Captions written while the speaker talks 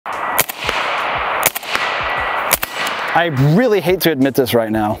I really hate to admit this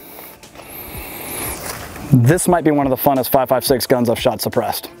right now. This might be one of the funnest 5.56 guns I've shot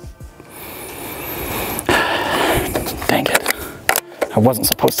suppressed. Dang it. I wasn't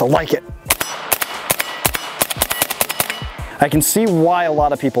supposed to like it. I can see why a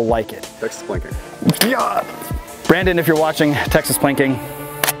lot of people like it. Texas Plinking. Yeah. Brandon, if you're watching, Texas Plinking,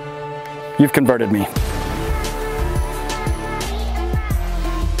 you've converted me.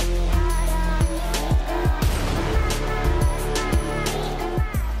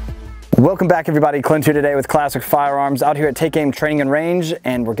 Welcome back everybody, Clint here today with Classic Firearms out here at Take Aim Training and Range,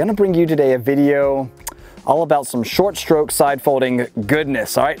 and we're gonna bring you today a video all about some short stroke side folding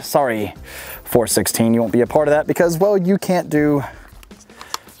goodness. All right, sorry 416, you won't be a part of that because, well, you can't do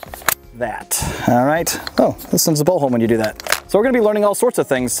that. All right, oh, this sends a bolt home when you do that. So we're gonna be learning all sorts of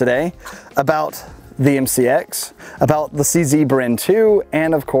things today about the MCX, about the CZ Bren 2,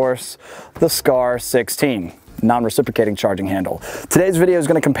 and of course, the SCAR 16. Non-reciprocating charging handle. Today's video is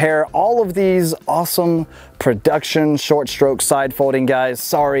going to compare all of these awesome production short stroke side folding guys.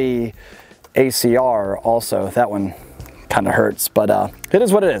 Sorry, ACR also, that one kind of hurts, but it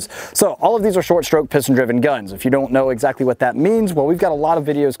is what it is. So all of these are short stroke piston driven guns. If you don't know exactly what that means, well, we've got a lot of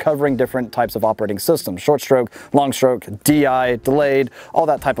videos covering different types of operating systems, short stroke, long stroke, DI, delayed, all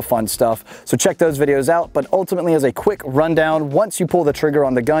that type of fun stuff. So check those videos out. But ultimately, as a quick rundown, once you pull the trigger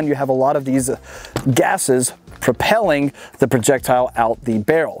on the gun, you have a lot of these gases propelling the projectile out the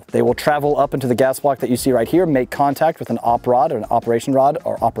barrel. They will travel up into the gas block that you see right here, make contact with an op rod or an operation rod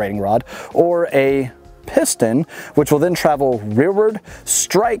or operating rod or a piston, which will then travel rearward,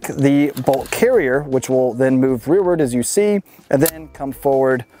 strike the bolt carrier, which will then move rearward as you see, and then come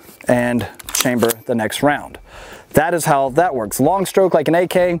forward and chamber the next round. That is how that works. Long stroke like an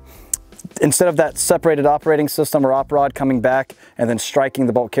AK, instead of that separated operating system or op rod coming back and then striking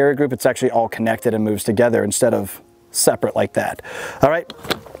the bolt carrier group, it's actually all connected and moves together instead of separate like that. All right,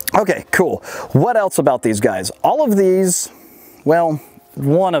 okay, cool. What else about these guys? All of these, well,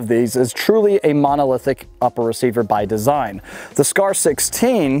 one of these is truly a monolithic upper receiver by design. The SCAR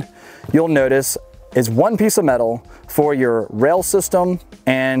 16, you'll notice, is one piece of metal for your rail system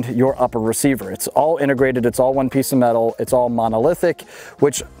and your upper receiver. It's all integrated, it's all one piece of metal, it's all monolithic,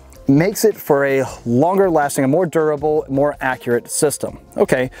 which makes it for a longer lasting, a more durable, more accurate system.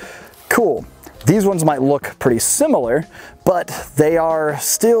 Okay, cool. These ones might look pretty similar, but they are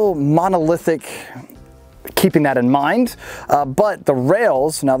still monolithic, keeping that in mind. But the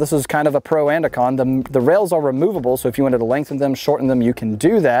rails, now this is kind of a pro and a con, the rails are removable, so if you wanted to lengthen them, shorten them, you can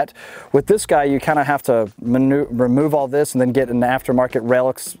do that. With this guy, you kind of have to remove all this and then get an aftermarket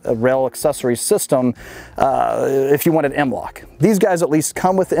rail accessory system if you wanted M-lock. These guys at least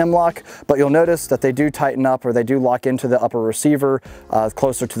come with M-lock, but you'll notice that they do tighten up or they do lock into the upper receiver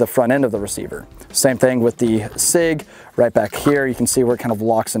closer to the front end of the receiver. Same thing with the SIG. Right back here, you can see where it kind of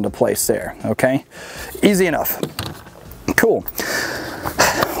locks into place there, okay? Easy enough. Cool.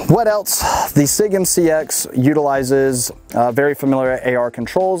 What else? The Sig MCX utilizes very familiar AR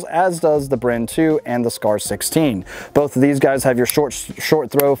controls, as does the Bren 2 and the SCAR 16. Both of these guys have your short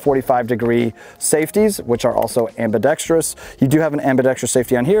throw 45-degree safeties, which are also ambidextrous. You do have an ambidextrous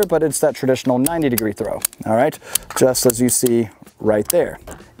safety on here, but it's that traditional 90-degree throw, all right? Just as you see right there.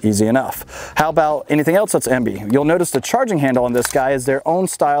 Easy enough. How about anything else that's ambi? You'll notice the charging handle on this guy is their own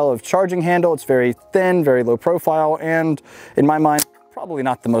style of charging handle. It's very thin, very low profile, and in my mind, probably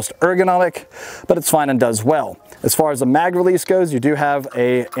not the most ergonomic, but it's fine and does well. As far as the mag release goes, you do have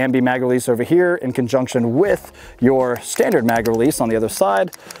a ambi mag release over here in conjunction with your standard mag release on the other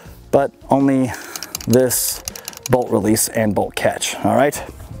side, but only this bolt release and bolt catch, all right?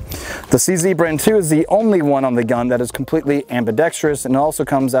 The CZ Bren 2 is the only one on the gun that is completely ambidextrous, and it also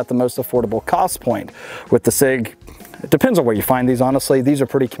comes at the most affordable cost point. With the SIG, it depends on where you find these, honestly. These are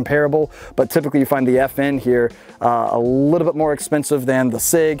pretty comparable, but typically you find the FN here a little bit more expensive than the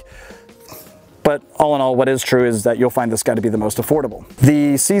SIG. But all in all, what is true is that you'll find this guy to be the most affordable.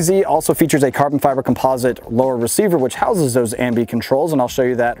 The CZ also features a carbon fiber composite lower receiver, which houses those ambi controls, and I'll show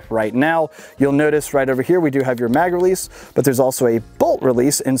you that right now. You'll notice right over here, we do have your mag release, but there's also a bolt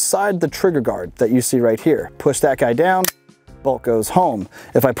release inside the trigger guard that you see right here. Push that guy down, bolt goes home.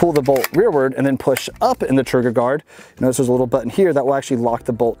 If I pull the bolt rearward and then push up in the trigger guard, notice there's a little button here that will actually lock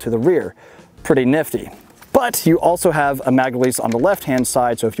the bolt to the rear. Pretty nifty. But you also have a mag release on the left-hand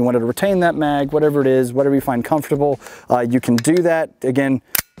side, so if you wanted to retain that mag, whatever it is, whatever you find comfortable, you can do that. Again,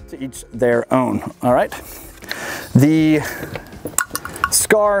 to each their own, all right? The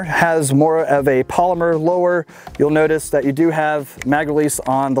SCAR has more of a polymer lower. You'll notice that you do have mag release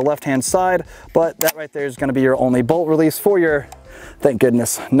on the left-hand side, but that right there is gonna be your only bolt release for your Thank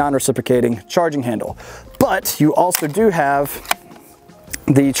goodness, non-reciprocating charging handle. But you also do have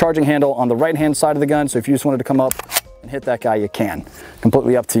the charging handle on the right-hand side of the gun, so if you just wanted to come up and hit that guy, you can.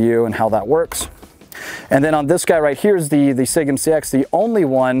 Completely up to you and how that works. And then on this guy right here is the Sig MCX, the only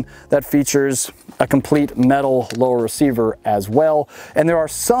one that features a complete metal lower receiver as well. And there are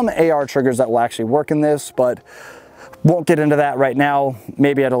some AR triggers that will actually work in this, but won't get into that right now.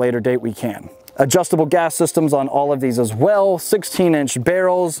 Maybe at a later date we can. Adjustable gas systems on all of these as well, 16-inch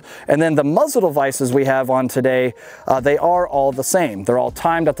barrels, and then the muzzle devices we have on today, they are all the same. They're all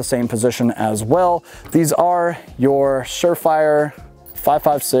timed at the same position as well. These are your Surefire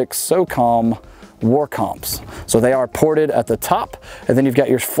 5.56 SOCOM war comps. So they are ported at the top, and then you've got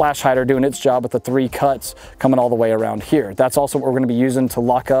your flash hider doing its job with the 3 cuts coming all the way around here. That's also what we're going to be using to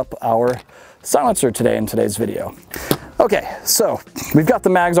lock up our silencer today in today's video. Okay, so we've got the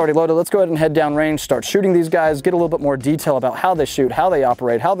mags already loaded. Let's go ahead and head down range, start shooting these guys, get a little bit more detail about how they shoot, how they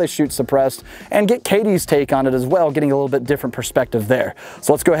operate, how they shoot suppressed, and get Katie's take on it as well, getting a little bit different perspective there.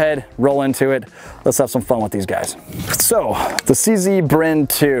 So let's go ahead, roll into it. Let's have some fun with these guys. So the CZ Bren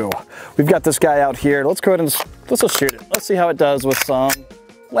 2, we've got this guy out here. Let's go ahead and let's just shoot it. Let's see how it does with some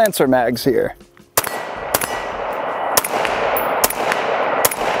Lancer mags here.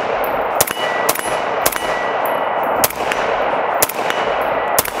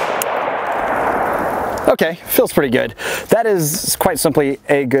 Okay, feels pretty good. That is quite simply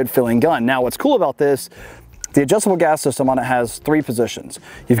a good feeling gun. Now what's cool about this, the adjustable gas system on it has 3 positions.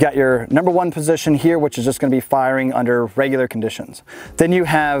 You've got your number 1 position here, which is just going to be firing under regular conditions. Then you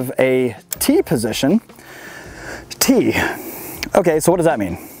have a T position. T. Okay, so what does that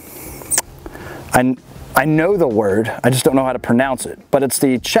mean? I know the word, I just don't know how to pronounce it, but it's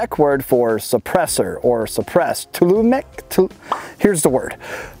the Czech word for suppressor or suppressed. Here's the word.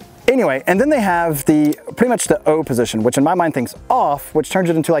 Anyway, and then they have pretty much the O position, which in my mind thinks off, which turns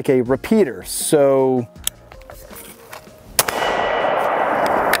it into like a repeater. So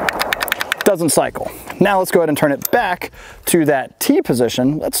doesn't cycle. Now let's go ahead and turn it back to that T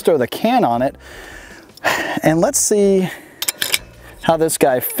position. Let's throw the can on it and let's see how this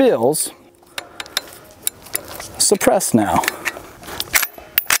guy feels suppressed now.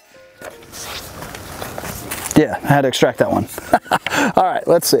 Yeah, I had to extract that one. All right,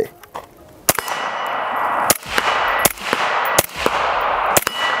 let's see.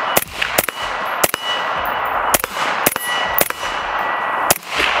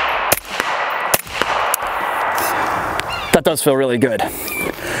 That does feel really good.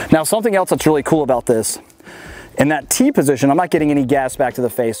 Now, something else that's really cool about this, in that T position, I'm not getting any gas back to the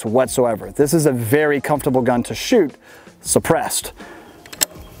face whatsoever. This is a very comfortable gun to shoot suppressed.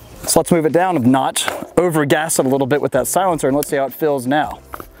 So let's move it down a notch, over gas it a little bit with that silencer, and let's see how it feels now.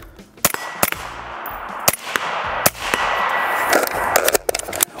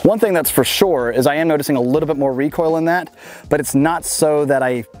 One thing that's for sure is I am noticing a little bit more recoil in that, but it's not so that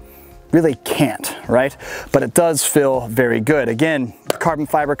I really can't, right? But it does feel very good. Again, carbon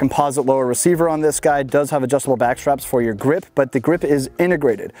fiber composite lower receiver on this guy, does have adjustable back straps for your grip, but the grip is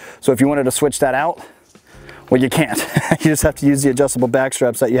integrated. So if you wanted to switch that out, well, you can't. You just have to use the adjustable back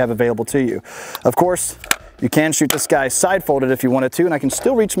straps that you have available to you. Of course, you can shoot this guy side folded if you wanted to, and I can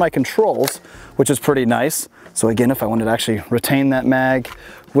still reach my controls, which is pretty nice. So again, if I wanted to actually retain that mag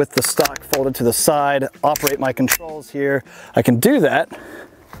with the stock folded to the side, operate my controls here, I can do that.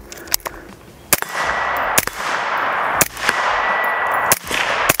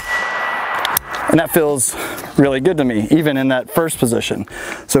 And that feels really good to me, even in that first position.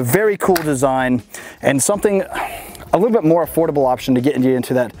 So very cool design, and something a little bit more affordable option to get you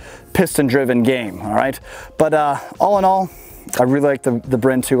into that piston-driven game, all right? But all in all, I really like the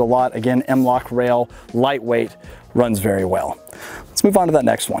Bren 2 a lot. Again, M-LOK rail, lightweight, runs very well. Let's move on to that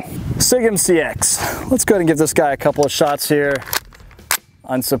next one. Sig MCX. Let's go ahead and give this guy a couple of shots here.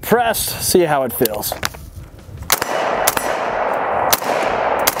 Unsuppressed, see how it feels.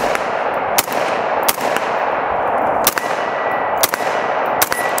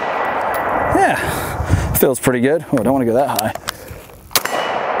 Yeah, feels pretty good. Oh, I don't want to go that high.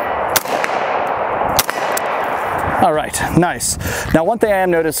 All right, nice. Now, one thing I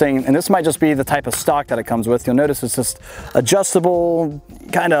am noticing, and this might just be the type of stock that it comes with, you'll notice it's just adjustable,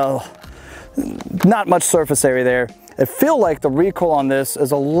 kind of not much surface area there. I feel like the recoil on this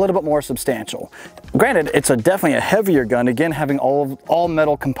is a little bit more substantial. Granted, it's definitely a heavier gun, again, having all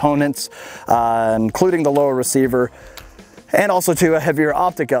metal components, including the lower receiver, and also to a heavier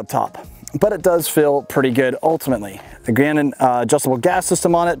optic up top. But it does feel pretty good ultimately. Again, an adjustable gas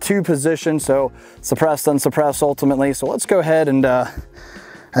system on it, 2 positions, so suppressed, unsuppressed ultimately. So let's go ahead and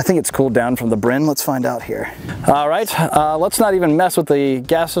I think it's cooled down from the Bren. Let's find out here. All right, let's not even mess with the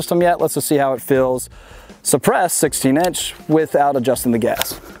gas system yet. Let's just see how it feels. Suppressed 16-inch without adjusting the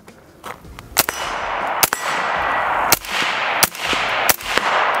gas.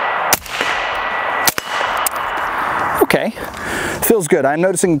 Okay, feels good. I'm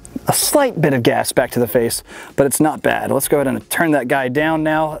noticing a slight bit of gas back to the face, but it's not bad. Let's go ahead and turn that guy down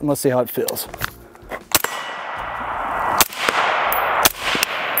now, and let's see how it feels.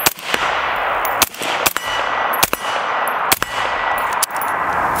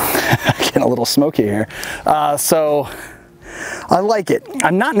 Getting a little smoky here. So I like it.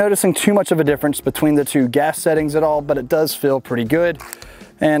 I'm not noticing too much of a difference between the two gas settings at all, but it does feel pretty good.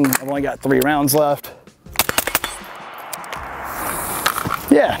 And I've only got 3 rounds left.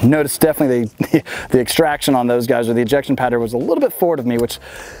 Yeah, notice definitely the extraction on those guys, or the ejection pattern, was a little bit forward of me, which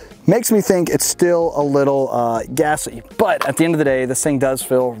makes me think it's still a little gassy. But at the end of the day, this thing does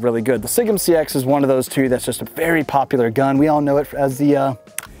feel really good. The Sig MCX is one of those two that's just a very popular gun. We all know it as the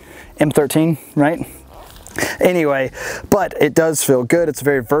M13, right? Anyway, but it does feel good. It's a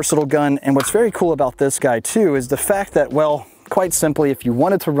very versatile gun. And what's very cool about this guy too is the fact that, well, quite simply, if you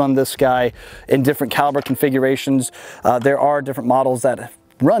wanted to run this guy in different caliber configurations, there are different models that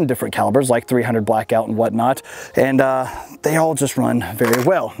run different calibers, like 300 blackout and whatnot, and they all just run very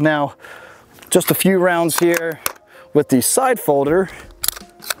well. Now, just a few rounds here with the side folder,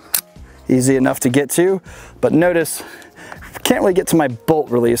 easy enough to get to, but notice can't really get to my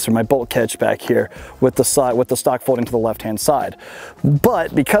bolt release or my bolt catch back here with the stock folding to the left-hand side.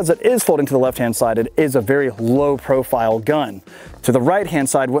 But because it is folding to the left-hand side, it is a very low profile gun. To the right-hand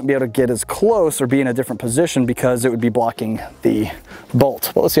side, wouldn't be able to get as close or be in a different position because it would be blocking the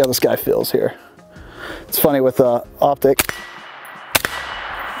bolt. But let's see how this guy feels here. It's funny with the optic.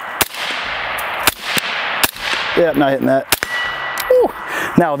 Yeah, not hitting that. Woo.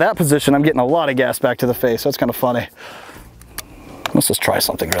 Now that position, I'm getting a lot of gas back to the face. That's kind of funny. Let's just try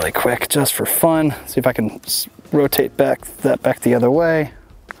something really quick, just for fun. See if I can rotate back the other way.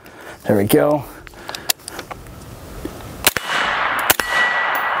 There we go.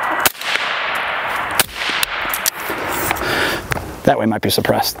 That way might be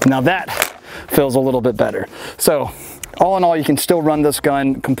suppressed. Now that feels a little bit better. So all in all, you can still run this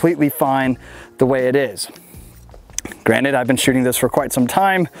gun completely fine the way it is. Granted, I've been shooting this for quite some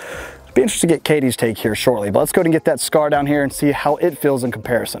time. Be interested to get Katie's take here shortly, but let's go ahead and get that SCAR down here and see how it feels in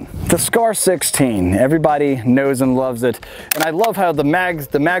comparison. The SCAR 16, everybody knows and loves it, and I love how the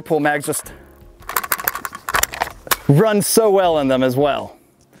Magpul mags just run so well in them as well.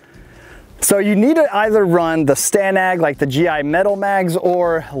 So you need to either run the Stanag, like the GI metal mags,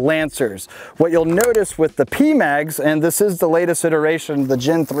 or Lancers. What you'll notice with the P mags, and this is the latest iteration, the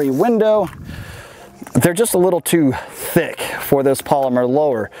Gen 3 window, they're just a little too thick for this polymer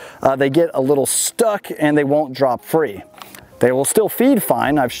lower. They get a little stuck and they won't drop free. They will still feed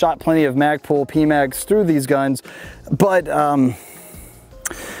fine. I've shot plenty of Magpul P-Mags through these guns, but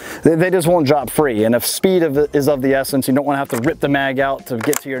they just won't drop free. And if speed is of the essence, you don't want to have to rip the mag out to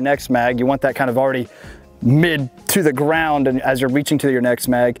get to your next mag. You want that kind of already mid to the ground and as you're reaching to your next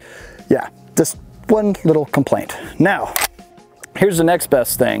mag. Yeah, just one little complaint. Now, here's the next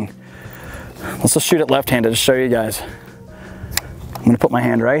best thing. Let's just shoot it left-handed to show you guys. I'm gonna put my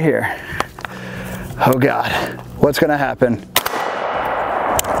hand right here. Oh God, what's gonna happen?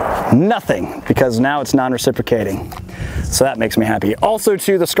 Nothing, because now it's non-reciprocating. So that makes me happy. Also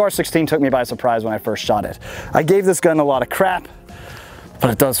too, the SCAR 16 took me by surprise when I first shot it. I gave this gun a lot of crap,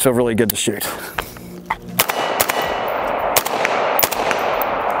 but it does feel really good to shoot.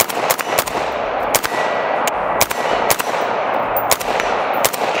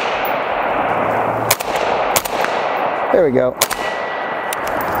 There we go.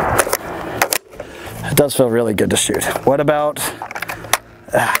 It does feel really good to shoot. What about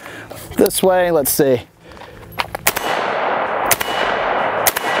this way? Let's see.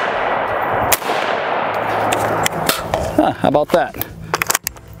 How about that?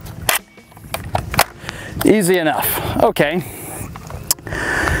 Easy enough. Okay.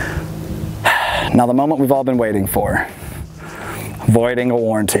 Now the moment we've all been waiting for. Voiding a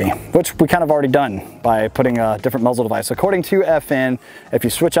warranty, which we kind of already done by putting a different muzzle device. According to FN, if you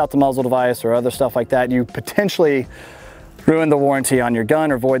switch out the muzzle device or other stuff like that, you potentially ruin the warranty on your gun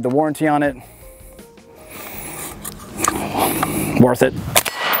or void the warranty on it. Worth it.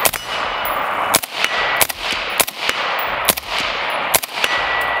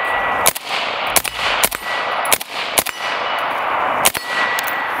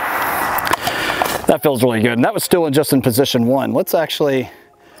 That feels really good, and that was still just in position 1. Let's actually,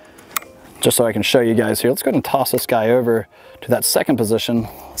 just so I can show you guys here, let's go ahead and toss this guy over to that second position.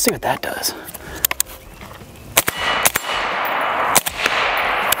 Let's see what that does.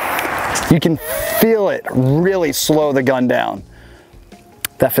 You can feel it really slow the gun down.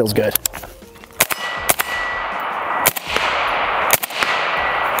 That feels good.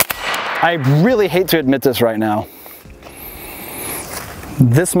 I really hate to admit this right now.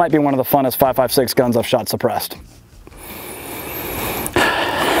 This might be one of the funnest 5.56 guns I've shot suppressed.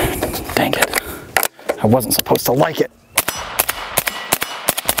 Dang it. I wasn't supposed to like it.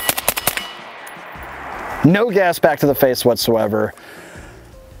 No gas back to the face whatsoever.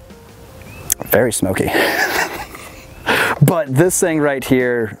 Very smoky. But this thing right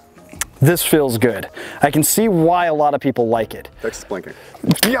here, this feels good. I can see why a lot of people like it. Texas Plinking.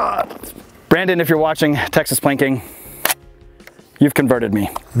 Yeah. Brandon, if you're watching, Texas Plinking, you've converted me.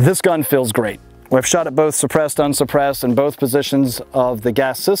 This gun feels great. I've shot it both suppressed, unsuppressed, in both positions of the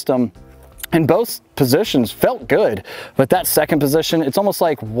gas system. And both positions felt good, but that second position, it's almost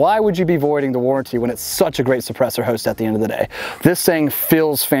like, why would you be voiding the warranty when it's such a great suppressor host at the end of the day? This thing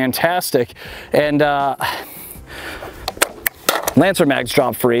feels fantastic. And Lancer mags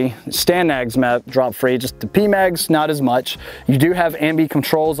drop free, Stand mags drop free, just the P mags, not as much. You do have ambi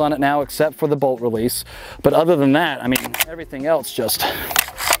controls on it now, except for the bolt release. But other than that, I mean, everything else just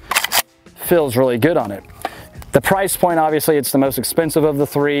feels really good on it. The price point, obviously, it's the most expensive of the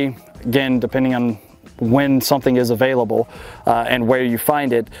three. Again, depending on when something is available and where you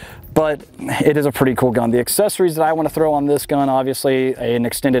find it, but it is a pretty cool gun. The accessories that I want to throw on this gun, obviously an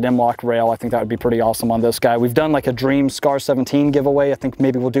extended M-LOK rail. I think that would be pretty awesome on this guy. We've done like a Dream Scar 17 giveaway. I think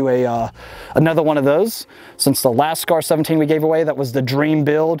maybe we'll do another one of those, since the last Scar 17 we gave away, that was the Dream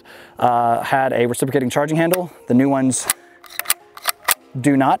build, had a reciprocating charging handle. The new ones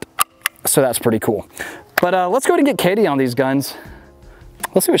do not, so that's pretty cool. But let's go ahead and get Katie on these guns.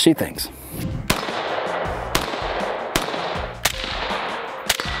 Let's see what she thinks.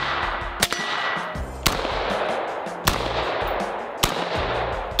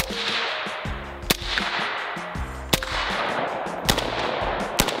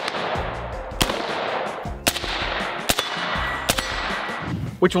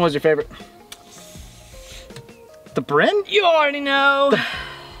 Which one was your favorite? The Bren? You already know.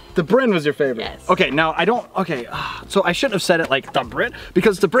 The Bren was your favorite? Yes. Okay, now I don't, okay, so I shouldn't have said it like the Bren,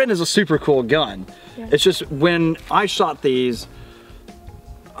 because the Bren is a super cool gun. Yeah. It's just when I shot these,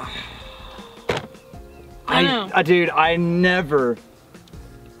 dude,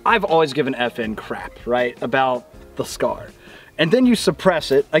 I've always given FN crap, right, about the Scar. And then you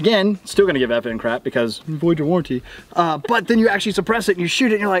suppress it, again, still gonna give FN crap because void your warranty, but then you actually suppress it and you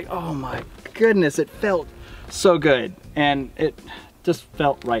shoot it and you're like, oh my goodness, it felt so good. And it just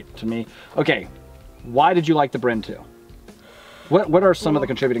felt right to me. Okay, why did you like the Bren 2? What are some of the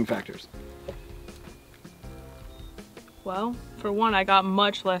contributing factors? Well, for one, I got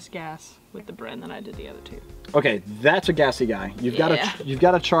much less gas with the Bren than I did the other two. Okay, that's a gassy guy. You've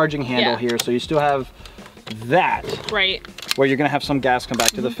got a charging handle here, so you still have that. Right. Where you're gonna have some gas come back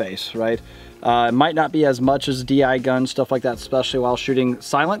to the face, right? It might not be as much as DI guns, stuff like that, especially while shooting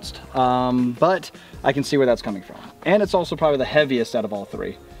silenced, but I can see where that's coming from. And it's also probably the heaviest out of all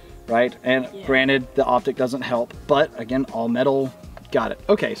three, right? And granted, the optic doesn't help, but again, all metal, got it.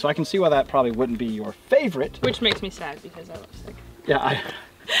 Okay, so I can see why that probably wouldn't be your favorite. Which makes me sad because I love Sig. Yeah,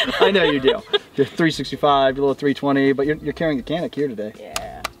 I know you do. You're 365, you're a little 320, but you're carrying the Canic here today.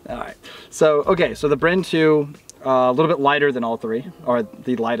 Yeah. All right, so, okay, so the Bren 2, a little bit lighter than all three, or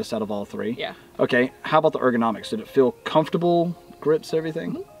the lightest out of all three. Yeah. Okay, how about the ergonomics? Did it feel comfortable? Grips,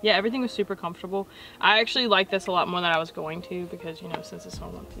 everything? Mm-hmm. Yeah, everything was super comfortable. I actually like this a lot more than I was going to because, you know, since it's all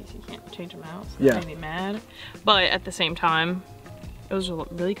one piece, you can't change them out. So that made me mad. But at the same time, it was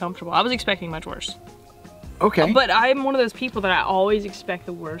really comfortable. I was expecting much worse. Okay. But I'm one of those people that I always expect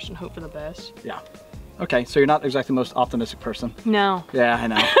the worst and hope for the best. Yeah. Okay, so you're not exactly the most optimistic person. No. Yeah, I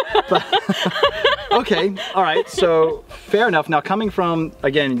know. But, okay, all right, so fair enough. Now coming from,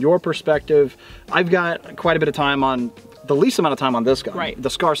 again, your perspective, I've got quite a bit of time on, the least amount of time on this gun. Right. The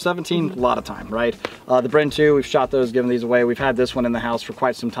Scar 17, a lot of time, right? The Bren 2, we've shot those, given these away. We've had this one in the house for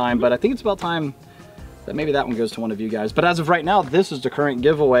quite some time, but I think it's about time that maybe that one goes to one of you guys. But as of right now, this is the current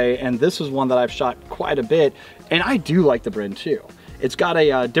giveaway, and this is one that I've shot quite a bit, and I do like the Bren 2. It's got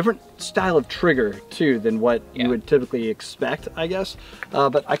a different style of trigger too than what you would typically expect, I guess.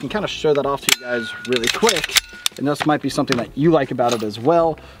 But I can kind of show that off to you guys really quick. And this might be something that you like about it as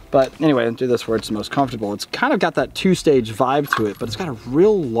well. But anyway, I'll do this where it's the most comfortable. It's kind of got that two-stage vibe to it, but it's got a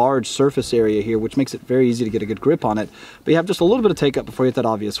real large surface area here, which makes it very easy to get a good grip on it. But you have just a little bit of take up before you hit that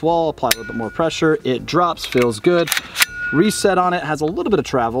obvious wall, apply a little bit more pressure. It drops, feels good. Reset on it, has a little bit of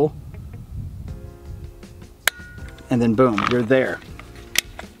travel. And then boom, you're there.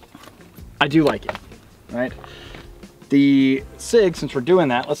 I do like it, right? The Sig, since we're doing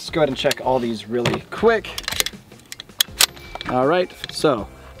that, let's go ahead and check all these really quick. All right, so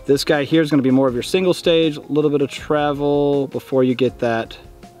this guy here is going to be more of your single stage, a little bit of travel before you get that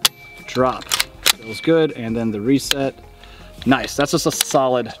drop. Feels good, and then the reset. Nice, that's just a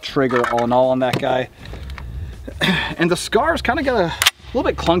solid trigger all in all on that guy. And the Scar's kind of got a little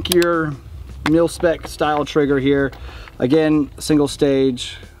bit clunkier mil-spec style trigger here. Again, single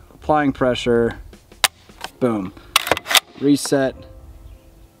stage, applying pressure, boom, reset,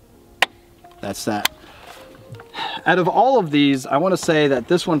 that's that. Out of all of these, I want to say that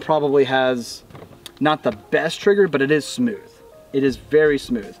this one probably has not the best trigger, but it is smooth. It is very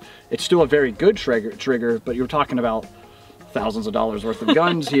smooth. It's still a very good trigger, but you're talking about thousands of dollars worth of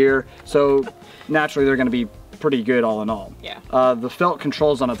guns here, so naturally they're going to be pretty good all in all. Yeah. The felt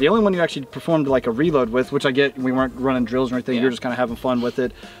controls on it, the only one you actually performed like a reload with, which I get, we weren't running drills or anything, you're just kind of having fun with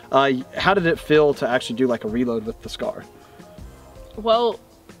it. How did it feel to actually do like a reload with the Scar? Well,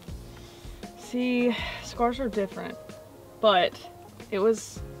 see, Scars are different, but it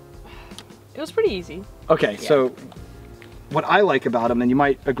was pretty easy. Okay, so what I like about them, and you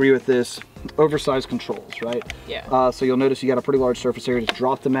might agree with this, oversized controls, right? Yeah. So you'll notice you got a pretty large surface area to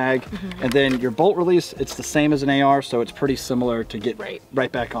drop the mag, and then your bolt release, it's the same as an AR, so it's pretty similar to get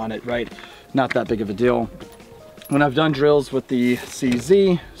right back on it, right? Not that big of a deal. When I've done drills with the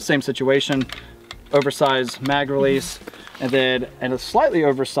CZ, same situation, oversized mag release, and a slightly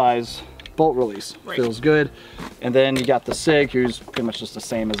oversized bolt release. Feels good. And then you got the Sig, who's pretty much just the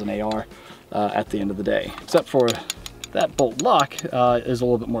same as an AR at the end of the day, except for that bolt lock is a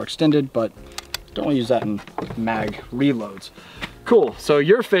little bit more extended, but don't want to use that in mag reloads. Cool, so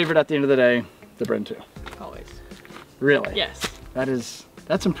your favorite at the end of the day, the Bren 2. Always. Really? Yes.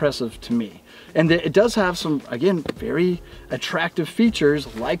 That's impressive to me. And it does have some, again, very attractive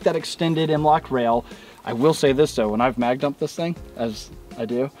features like that extended M-LOK rail. I will say this though, when I've mag dumped this thing, as I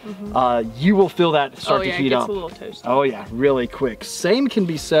do, you will feel that start to heat up. Oh yeah, it gets a little toasty. Oh yeah, really quick. Same can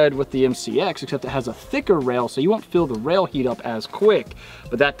be said with the MCX, except it has a thicker rail, so you won't feel the rail heat up as quick,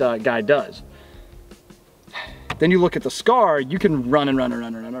 but that guy does. Then you look at the Scar, you can run and run and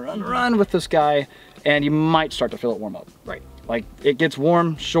run and run and run and run with this guy, and you might start to feel it warm up. Right. Like, it gets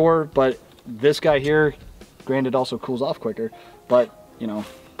warm, sure, but this guy here, granted, also cools off quicker, but, you know,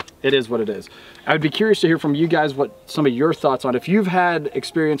 it is what it is. I would be curious to hear from you guys what some of your thoughts on. If you've had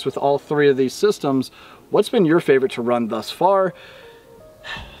experience with all three of these systems, what's been your favorite to run thus far?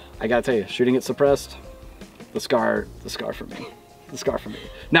 I gotta tell you, shooting it suppressed, the Scar for me. The Scar for me.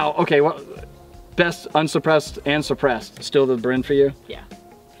 Now, okay, what best unsuppressed and suppressed? Still the Bren for you? Yeah.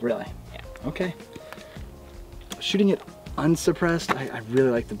 Really? Yeah. Okay. Shooting it unsuppressed, I really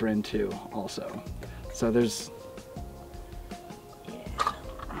like the Bren too, also. So there's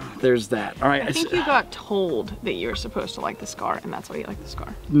that. All right. I think you got told that you were supposed to like the Scar, and that's why you like the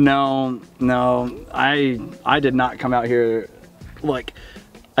Scar. No, I did not come out here, like,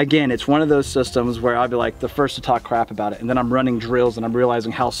 again, it's one of those systems where I'll be like the first to talk crap about it, and then I'm running drills and I'm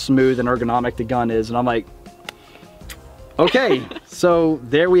realizing how smooth and ergonomic the gun is, and I'm like, okay, so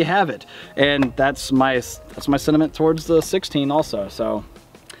there we have it. And that's my sentiment towards the 16 also. So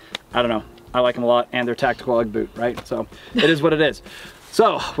I don't know, I like them a lot, and they're tactical UGG boot, right? So it is what it is.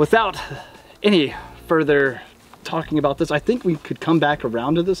 So without any further talking about this, I think we could come back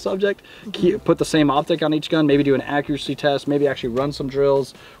around to this subject, put the same optic on each gun, maybe do an accuracy test, maybe actually run some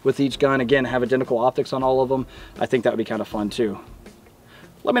drills with each gun, again, have identical optics on all of them. I think that would be kind of fun too.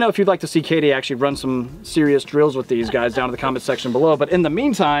 Let me know if you'd like to see Katie actually run some serious drills with these guys down in the comment section below. But in the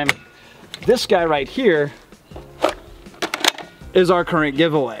meantime, this guy right here is our current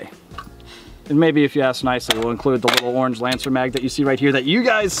giveaway. And maybe if you ask nicely, we'll include the little orange Lancer mag that you see right here that you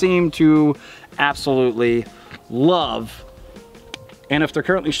guys seem to absolutely love. And if they're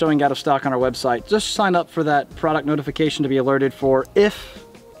currently showing out of stock on our website, just sign up for that product notification to be alerted for if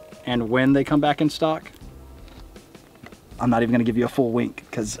and when they come back in stock. I'm not even gonna give you a full wink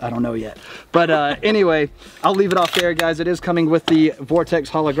because I don't know yet. But anyway, I'll leave it off there, guys. It is coming with the Vortex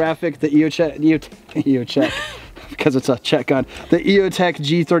holographic, the EOTech, because it's a Czech gun, the EOTech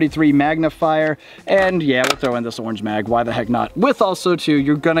G33 magnifier, and yeah, we'll throw in this orange mag, why the heck not? With also too,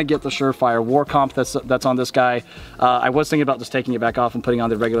 you're gonna get the Surefire War Comp that's on this guy. I was thinking about just taking it back off and putting on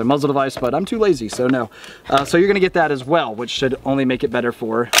the regular muzzle device, but I'm too lazy, so no. So you're gonna get that as well, which should only make it better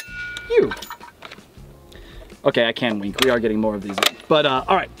for you. Okay, I can wink, we are getting more of these in. But all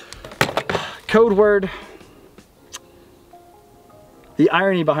right, code word. The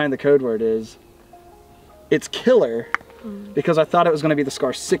irony behind the code word is, it's killer because I thought it was going to be the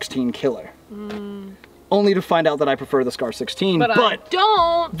Scar 16 killer. Only to find out that I prefer the Scar 16. But I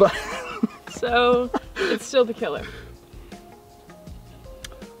don't. So it's still the killer.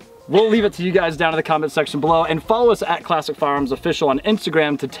 We'll leave it to you guys down in the comment section below, and follow us at Classic Firearms Official on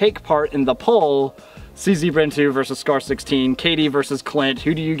Instagram to take part in the poll. CZ Bren 2 versus Scar 16, Katie versus Clint.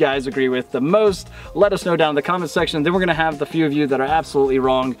 Who do you guys agree with the most? Let us know down in the comment section. Then we're gonna have the few of you that are absolutely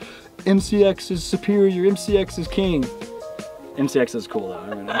wrong. MCX is superior, MCX is king. MCX is cool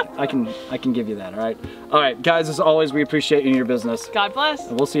though. I can give you that, all right? All right, guys, as always, we appreciate you and your business. God bless.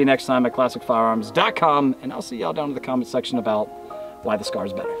 And we'll see you next time at ClassicFirearms.com, and I'll see y'all down in the comment section about why the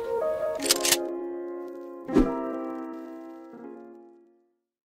Scar's better.